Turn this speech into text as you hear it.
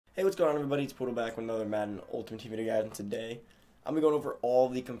Hey, what's going on, everybody? It's Poodle back with another Madden Ultimate Team video, guys, and today I'm going to be going over all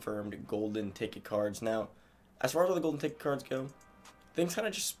the confirmed golden ticket cards. Now, as far as all the golden ticket cards go, things kind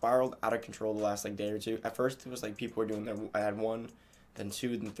of just spiraled out of control the last day or two. At first, it was like people were doing their, I had one, then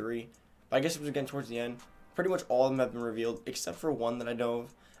two, then three. But I guess it was getting towards the end. Pretty much all of them have been revealed, except for one that I know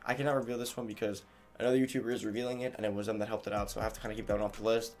of. I cannot reveal this one because another YouTuber is revealing it, and it was them that helped it out, so I have to kind of keep that one off the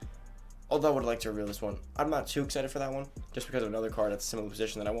list. Although I would like to reveal this one. I'm not too excited for that one, just because of another card at a similar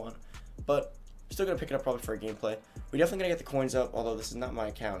position that I want. But still going to pick it up probably for a gameplay. We're definitely going to get the coins up, although this is not my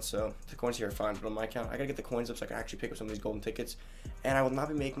account, so the coins here are fine. But on my account, I got to get the coins up so I can actually pick up some of these golden tickets. And I will not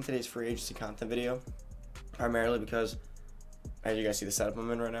be making today's free agency content video, primarily because, as you guys see the setup I'm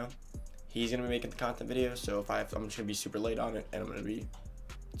in right now, he's going to be making the content video, so if I'm just going to be super late on it, and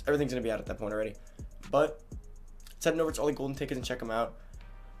everything's going to be out at that point already. But, heading over to all the golden tickets and check them out.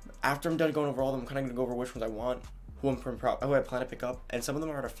 After I'm done going over all of them, I'm kind of going to go over which ones I want, who I plan to pick up, and some of them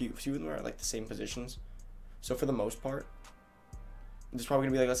are at a few of them are at like the same positions. So for the most part, there's probably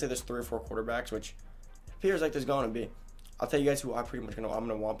going to be like, let's say there's 3 or 4 quarterbacks, which appears like there's going to be. I'll tell you guys who I'm going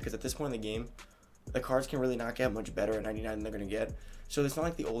to want, because at this point in the game, the cards can really not get much better at 99 than they're going to get. So it's not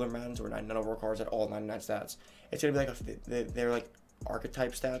like the older Maddens where 99 overall cards at all 99 stats. It's going to be like their like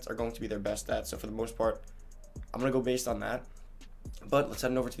archetype stats are going to be their best stats. So for the most part, I'm going to go based on that. But let's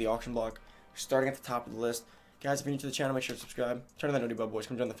head over to the auction block, starting at the top of the list. Guys, if you're new to the channel, make sure to subscribe. Turn on that noty bell, boys.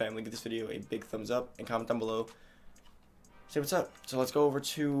 Come join the family. Give this video a big thumbs up and comment down below. Say what's up. So let's go over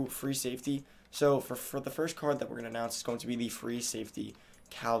to free safety. So for the first card that we're going to announce is going to be the free safety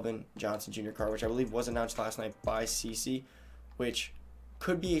Calvin Johnson Jr. card, which I believe was announced last night by CC, which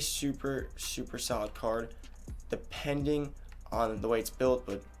could be a super solid card, depending on the way it's built.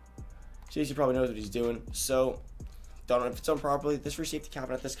 But CC probably knows what he's doing. So don't know if it's done properly. This free safety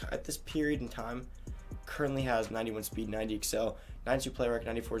Calvin at this period in time currently has 91 speed, 90 excel, 92 play rec,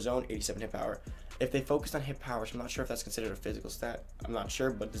 94 zone, 87 hit power. If they focused on hit power, which I'm not sure if that's considered a physical stat, I'm not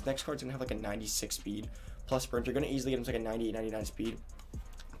sure, but this next card's gonna have like a 96 speed plus sprint. You're gonna easily get him to like a 98, 99 speed.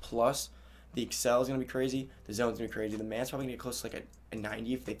 Plus the excel is gonna be crazy, the zone's gonna be crazy. The man's probably gonna get close to like a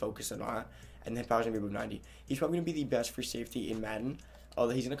 90 if they focus on that, and the hit power's gonna be above 90. He's probably gonna be the best free safety in Madden.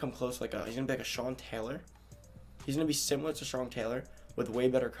 Although he's gonna come close, he's gonna be like a Sean Taylor. He's going to be similar to Sean Taylor with way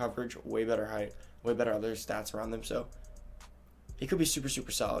better coverage, way better height, way better other stats around them. So he could be super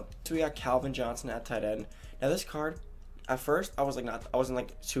solid. So we got Calvin Johnson at tight end. Now this card, at first I wasn't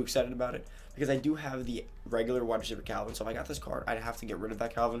like too excited about it because I do have the regular wide receiver Calvin. So if I got this card, I'd have to get rid of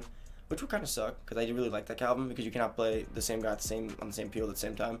that Calvin, which would kind of suck because I do really like that Calvin because you cannot play the same guy on the same field at the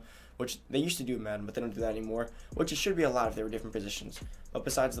same time, which they used to do in Madden, but they don't do that anymore. Which it should be allowed if they were different positions. But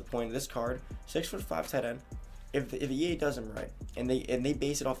besides the point, this card, 6'5" tight end. If EA does them right, and they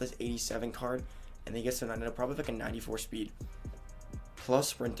base it off this 87 card, and they get to probably like a 94 speed, plus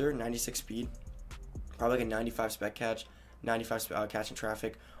sprinter, 96 speed, probably like a 95 spec catch, 95 catching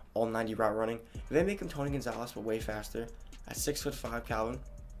traffic, all 90 route running. If they make him Tony Gonzalez but way faster, at 6'5" Calvin,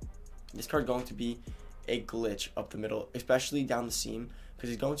 this card's going to be a glitch up the middle, especially down the seam, because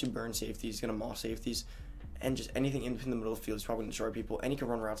he's going to burn safeties, he's going to maul safeties, and just anything in the middle of the field is probably going to destroy people, and he can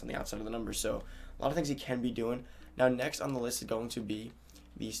run routes on the outside of the numbers, so a lot of things he can be doing. Now next on the list is going to be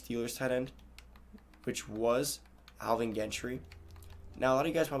the Steelers tight end, which was Alvin Gentry. Now a lot of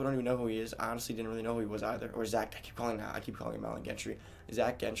you guys probably don't even know who he is. I honestly didn't really know who he was either. Or Zach, I keep calling him Alvin Gentry.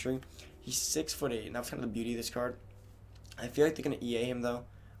 Zach Gentry. He's 6'8", and that's kind of the beauty of this card. I feel like they're going to EA him though.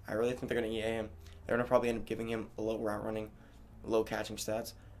 I really think they're going to EA him. They're going to probably end up giving him a low route running, low catching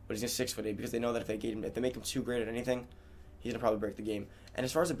stats. But he's just 6'8" because they know that if they make him too great at anything, he's gonna probably break the game. And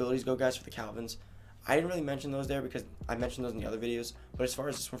as far as abilities go, guys, for the Calvins, I didn't really mention those there because I mentioned those in the other videos. But as far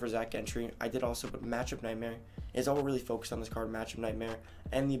as this one for Zach Gentry, I did also put Matchup Nightmare. Is all we're really focused on this card, Matchup Nightmare,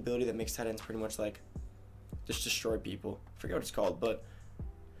 and the ability that makes tight ends pretty much like just destroy people. I forget what it's called, but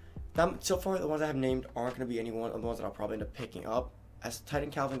so far the ones I have named aren't gonna be any one of the ones that I'll probably end up picking up. As tight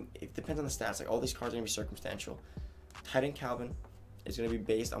end Calvin, it depends on the stats. Like all these cards are gonna be circumstantial. Tight end Calvin is going to be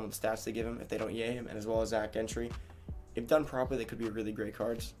based on what the stats they give him if they don't EA him, and as well as Zach Gentry. If done properly, they could be really great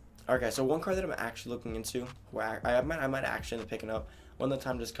cards. Okay, so one card that I'm actually looking into, who I might actually end up picking up when the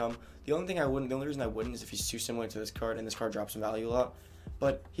time does come. The only reason I wouldn't is if he's too similar to this card, and this card drops in value a lot.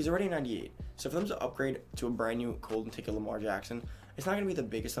 But he's already 98, so for them to upgrade to a brand new golden ticket Lamar Jackson, it's not going to be the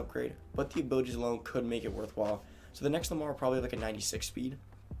biggest upgrade, but the abilities alone could make it worthwhile. So the next Lamar will probably have like a 96 speed,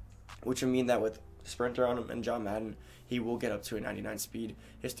 which would mean that with Sprinter on him and John Madden, he will get up to a 99 speed.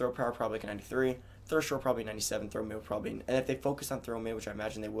 His throw power probably like a 93, throw short probably 97, throw mid probably, and if they focus on throw mid, which I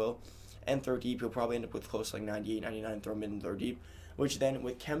imagine they will, and throw deep, he'll probably end up with close to like 98, 99 throw mid and throw deep, which then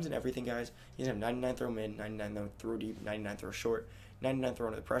with chems and everything, guys, he's gonna have 99 throw mid, 99 throw deep, 99 throw short, 99 throw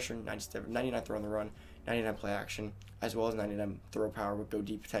under the pressure, 99 throw on the run, 99 play action, as well as 99 throw power would go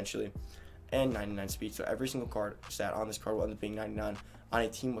deep potentially, and 99 speed. So every single card stat on this card will end up being 99 on a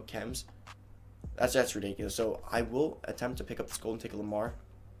team with chems. That's ridiculous. So I will attempt to pick up this golden ticket Lamar,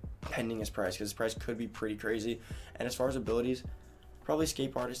 pending his price, because his price could be pretty crazy. And as far as abilities, probably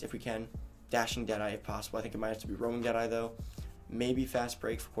escape artist if we can, dashing Deadeye if possible. I think it might have to be roaming Deadeye though. Maybe fast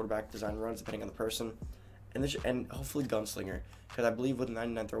break for quarterback design runs depending on the person, and hopefully gunslinger, because I believe with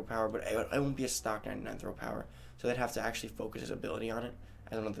 99 throw power, but it won't be a stock 99 throw power, so they'd have to actually focus his ability on it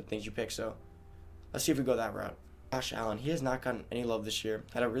as one of the things you pick. So let's see if we go that route. Josh Allen, he has not gotten any love this year.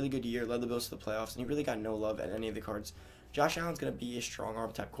 Had a really good year, led the Bills to the playoffs, and he really got no love at any of the cards. Josh Allen's going to be a strong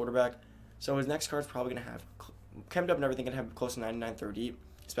arm type quarterback, so his next card's probably going to have, chemmed up and everything, going to have close to 99 throw deep,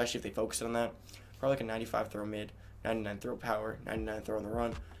 especially if they focus on that. Probably like a 95 throw mid, 99 throw power, 99 throw on the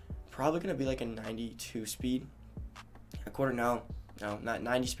run. Probably going to be like a 92 speed at quarter. No, not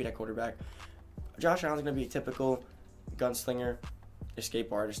 90 speed at quarterback. Josh Allen's going to be a typical gunslinger,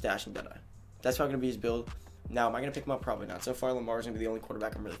 escape artist, dashing Deadeye. That's probably going to be his build. Now, am I going to pick him up? Probably not. So far, Lamar's going to be the only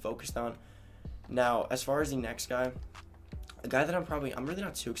quarterback I'm really focused on. Now, as far as the next guy, a guy that I'm really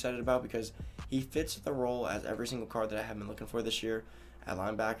not too excited about, because he fits the role as every single card that I have been looking for this year at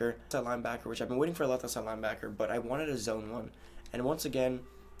linebacker. It's at linebacker, which I've been waiting for a left outside linebacker, but I wanted a zone 1. And once again,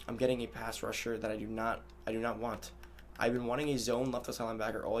 I'm getting a pass rusher that I do not want. I've been wanting a zone left outside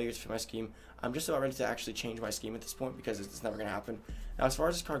linebacker all year to fit my scheme. I'm just about ready to actually change my scheme at this point, because it's never going to happen. Now, as far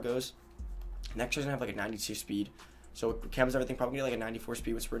as this card goes, next year's going to have like a 92 speed. So chems everything, probably get like a 94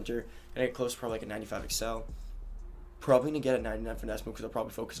 speed with sprinter. Gonna get close to probably like a 95 excel. Probably gonna get a 99 finesse move, because they'll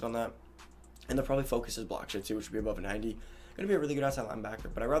probably focus on that. And they'll probably focus his block shit too, which would be above a 90. Gonna be a really good outside linebacker,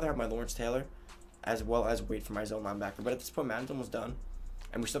 but I'd rather have my Lawrence Taylor as well as wait for my zone linebacker. But at this point, Madden's almost done,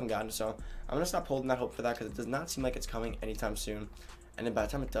 and we still haven't gotten it, so I'm gonna stop holding that hope for that, because it does not seem like it's coming anytime soon. And then by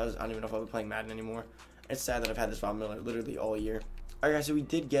the time it does, I don't even know if I'll be playing Madden anymore. It's sad that I've had this problem literally all year. Alright guys, so we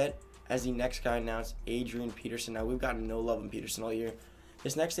did get, as the next guy announced, Adrian Peterson. Now, we've gotten no love in Peterson all year.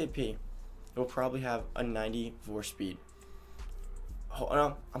 This next AP will probably have a 94 speed.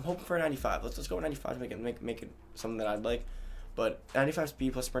 I'm hoping for a 95. Let's go with 95 to make it something that I'd like. But 95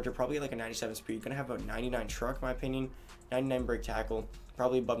 speed plus sprinter, probably like a 97 speed. Gonna have a 99 truck, in my opinion. 99 break tackle,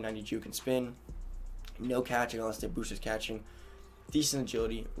 probably above 90 juke and spin. No catching unless they boost his catching. Decent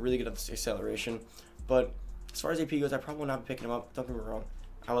agility, really good at the acceleration. But as far as AP goes, I probably will not be picking him up. Don't get me wrong.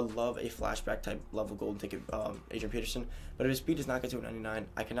 I would love a flashback type level golden ticket Adrian Peterson, but if his speed does not get to a 99,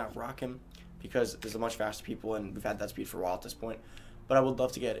 I cannot rock him, because there's a much faster people, and we've had that speed for a while at this point. But I would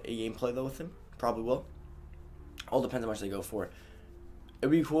love to get a gameplay though with him. Probably will. All depends how much they go for. It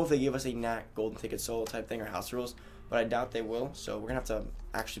would be cool if they gave us a NAC golden ticket solo type thing or house rules, but I doubt they will. So we're gonna have to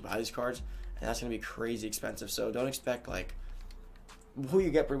actually buy these cards, and that's gonna be crazy expensive. So don't expect like who you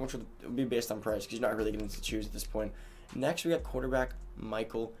get pretty much will be based on price, because you're not really going to choose at this point. Next, we got quarterback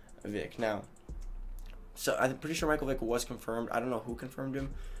Michael Vick. Now, so I'm pretty sure Michael Vick was confirmed. I don't know who confirmed him,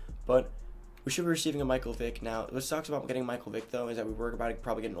 but we should be receiving a Michael Vick. Now, what sucks about getting Michael Vick, though, is that we worry about it,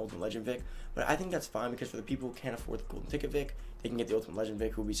 probably getting an Ultimate Legend Vick, but I think that's fine, because for the people who can't afford the Golden Ticket Vick, they can get the Ultimate Legend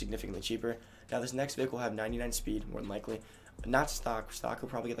Vick, who will be significantly cheaper. Now, this next Vick will have 99 speed, more than likely. Not stock. Stock will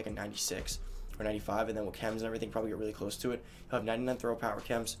probably get like a 96 or 95, and then with chems and everything, probably get really close to it. He'll have 99 throw power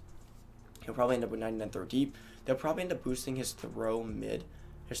chems. He'll probably end up with 99 throw deep. They'll probably end up boosting his throw mid,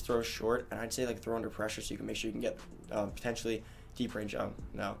 his throw short, and I'd say like throw under pressure, so you can make sure you can get potentially deep range,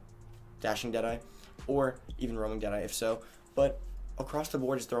 dashing Deadeye, or even roaming Deadeye if so. But across the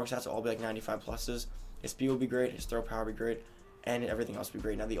board, his throwing stats will all be like 95 pluses. His speed will be great, his throw power will be great, and everything else will be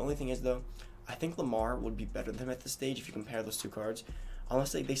great. Now the only thing is though, I think Lamar would be better than him at this stage if you compare those two cards,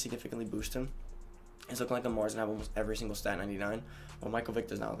 unless they significantly boost him. It's looking like Lamar's gonna have almost every single stat 99, while Michael Vick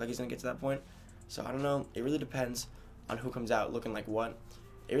does not look like he's gonna get to that point. So I don't know. It really depends on who comes out looking like what.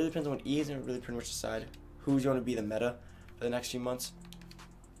 It really depends on what EA is gonna really pretty much decide who's going to be the meta for the next few months,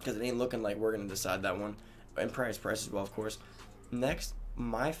 because it ain't looking like we're gonna decide that one. And price as well, of course. Next,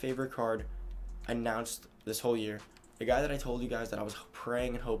 my favorite card announced this whole year. The guy that I told you guys that I was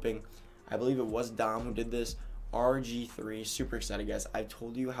praying and hoping, I believe it was Dom who did this. RG3, super excited guys. I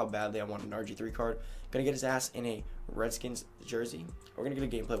told you how badly I want an RG3 card. Gonna get his ass in a Redskins jersey. We're gonna get a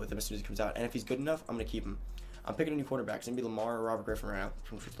gameplay with him as soon as he comes out, and if he's good enough, I'm gonna keep him. I'm picking a new quarterback. It's gonna be Lamar or Robert Griffin right now,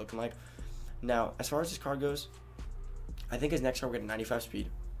 from what it's looking like. Now, as far as this card goes, I think his next card will get a 95 speed.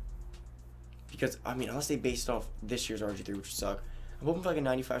 Because, I mean, unless they based off this year's RG3, which would suck. I'm hoping for like a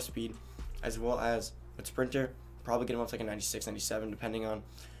 95 speed, as well as with Sprinter, probably get him up to like a 96, 97, depending on.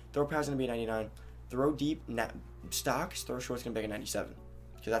 Throw power's gonna be a 99. Throw deep, stocks, throw short's gonna be like a 97.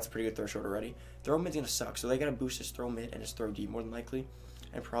 because that's a pretty good throw short already. Throw mid's going to suck, so they got to boost his throw mid and his throw deep more than likely,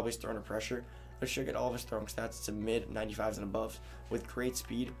 and probably his throw under pressure. They should get all of his throwing stats to mid 95s and above with great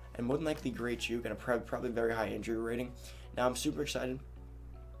speed and more than likely great juke and a probably very high injury rating. Now I'm super excited.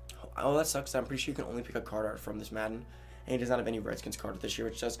 Oh, that sucks. I'm pretty sure you can only pick a card art from this Madden, and he does not have any Redskins card this year,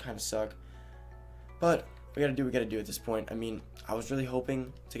 which does kind of suck. But we gotta do at this point. I mean, I was really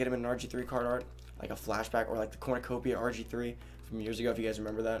hoping to get him in an RG3 card art, like a flashback or like the cornucopia RG3 from years ago, if you guys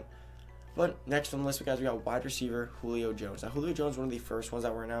remember that. But next on the list, guys, we got wide receiver Julio Jones. Now, Julio Jones was one of the first ones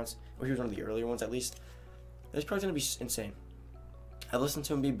that were announced, or he was one of the earlier ones at least. This card's gonna be insane. I listened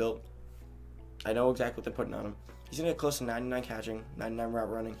to him be built. I know exactly what they're putting on him. He's gonna get close to 99 catching, 99 route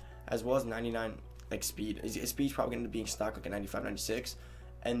running, as well as 99 like speed. His speed's probably gonna be stock like a 95, 96,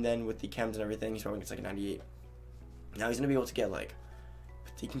 and then with the chems and everything, he's probably gonna get like a 98. Now he's gonna be able to get like,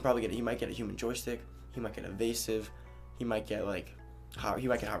 he might get a human joystick, he might get evasive, he might get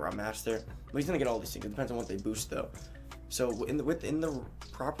hot route master, but he's gonna get all these things. It depends on what they boost though. So in the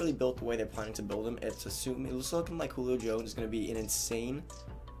properly built the way they're planning to build him, it's looking like Julio Jones is gonna be an insane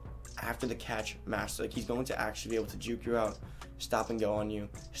after the catch master. Like he's going to actually be able to juke you out, stop and go on you,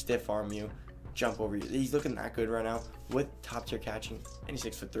 stiff arm you, jump over you. He's looking that good right now with top tier catching, and he's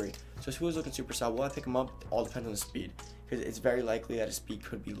 6'3". So Julio's looking super solid. Will I pick him up? It all depends on the speed, because it's very likely that his speed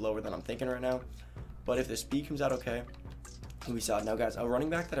could be lower than I'm thinking right now. But if the speed comes out okay, he'll be solid. Now guys, a running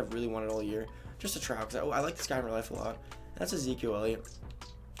back that I've really wanted all year, just to try out, because I like this guy in real life a lot. That's Ezekiel Elliott.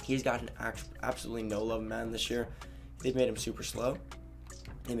 He's gotten absolutely no love in Madden this year. They've made him super slow.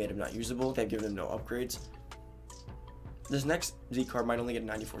 They made him not usable. They've given him no upgrades. This next Zeke card might only get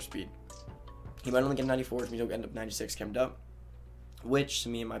 94 speed. He might only get 94, which means he'll end up 96 chemmed up, which to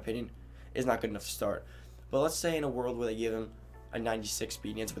me, in my opinion, is not good enough to start. But let's say in a world where they give him a 96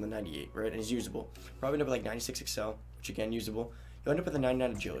 speed, he ends up with a 98, right? And he's usable. Probably end up with like 96 excel, which again, usable. You'll end up with a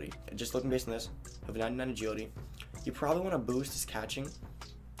 99 agility. And just looking based on this, you have a 99 agility. You probably want to boost his catching,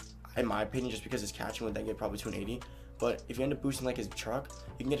 in my opinion, just because his catching would then get probably to an 80. But if you end up boosting like his truck,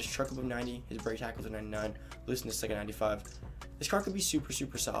 you can get his truck above 90, his break tackle to 99, loosen this like a 95. This card could be super,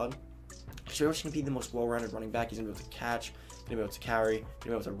 super solid. So he's going to be the most well-rounded running back. He's going to be able to catch, going to be able to carry, going to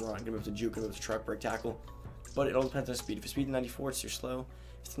be able to run, going to be able to juke, going to be able to truck, break tackle. But it all depends on speed. If it's speed 94, it's too slow.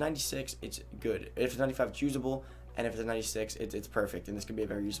 If it's 96, it's good. If it's 95, it's usable. And if it's a 96, it's perfect. And this could be a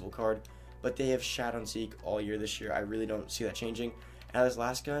very usable card. But they have shat on Zeke all year this year. I really don't see that changing. And this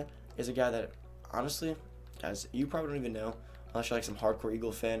last guy is a guy that, honestly, guys, you probably don't even know, unless you're like some hardcore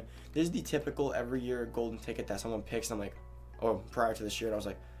Eagle fan. This is the typical every year golden ticket that someone picks. And I'm like, oh, prior to this year, and I was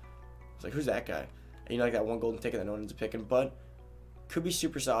like, who's that guy? And you know, like that one golden ticket that no one ends up picking, but could be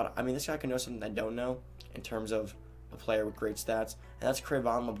super solid. I mean, this guy can know something I don't know in terms of a player with great stats, and that's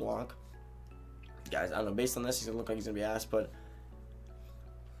Crevan LeBlanc. Guys, I don't know. Based on this, he's gonna look like he's gonna be ass, but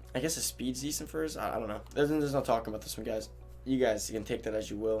I guess his speed's decent for his. I don't know. There's no talking about this one, guys. You guys can take that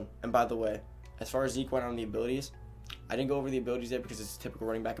as you will. And by the way, as far as Zeke went on the abilities, I didn't go over the abilities there because it's typical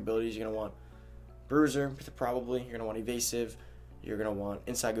running back abilities. You're gonna want bruiser, probably. You're gonna want evasive. You're going to want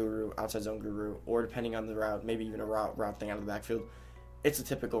inside guru, outside zone guru, or depending on the route, maybe even a route thing out of the backfield. It's a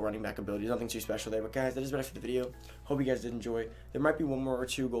typical running back ability. Nothing too special there. But guys, that is about it for the video. Hope you guys did enjoy. There might be one more or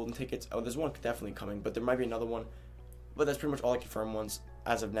two golden tickets. Oh, there's one definitely coming, but there might be another one. But that's pretty much all the confirmed ones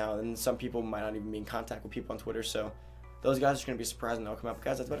as of now. And some people might not even be in contact with people on Twitter. So those guys are going to be surprised and they'll come out. But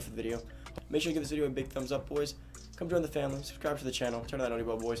guys, that's about it for the video. Make sure you give this video a big thumbs up, boys. Come join the family. Subscribe to the channel. Turn on that noty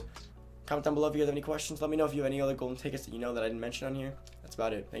bell, boys. Comment down below if you guys have any questions. Let me know if you have any other golden tickets that you know that I didn't mention on here. That's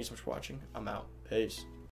about it. Thank you so much for watching. I'm out. Peace.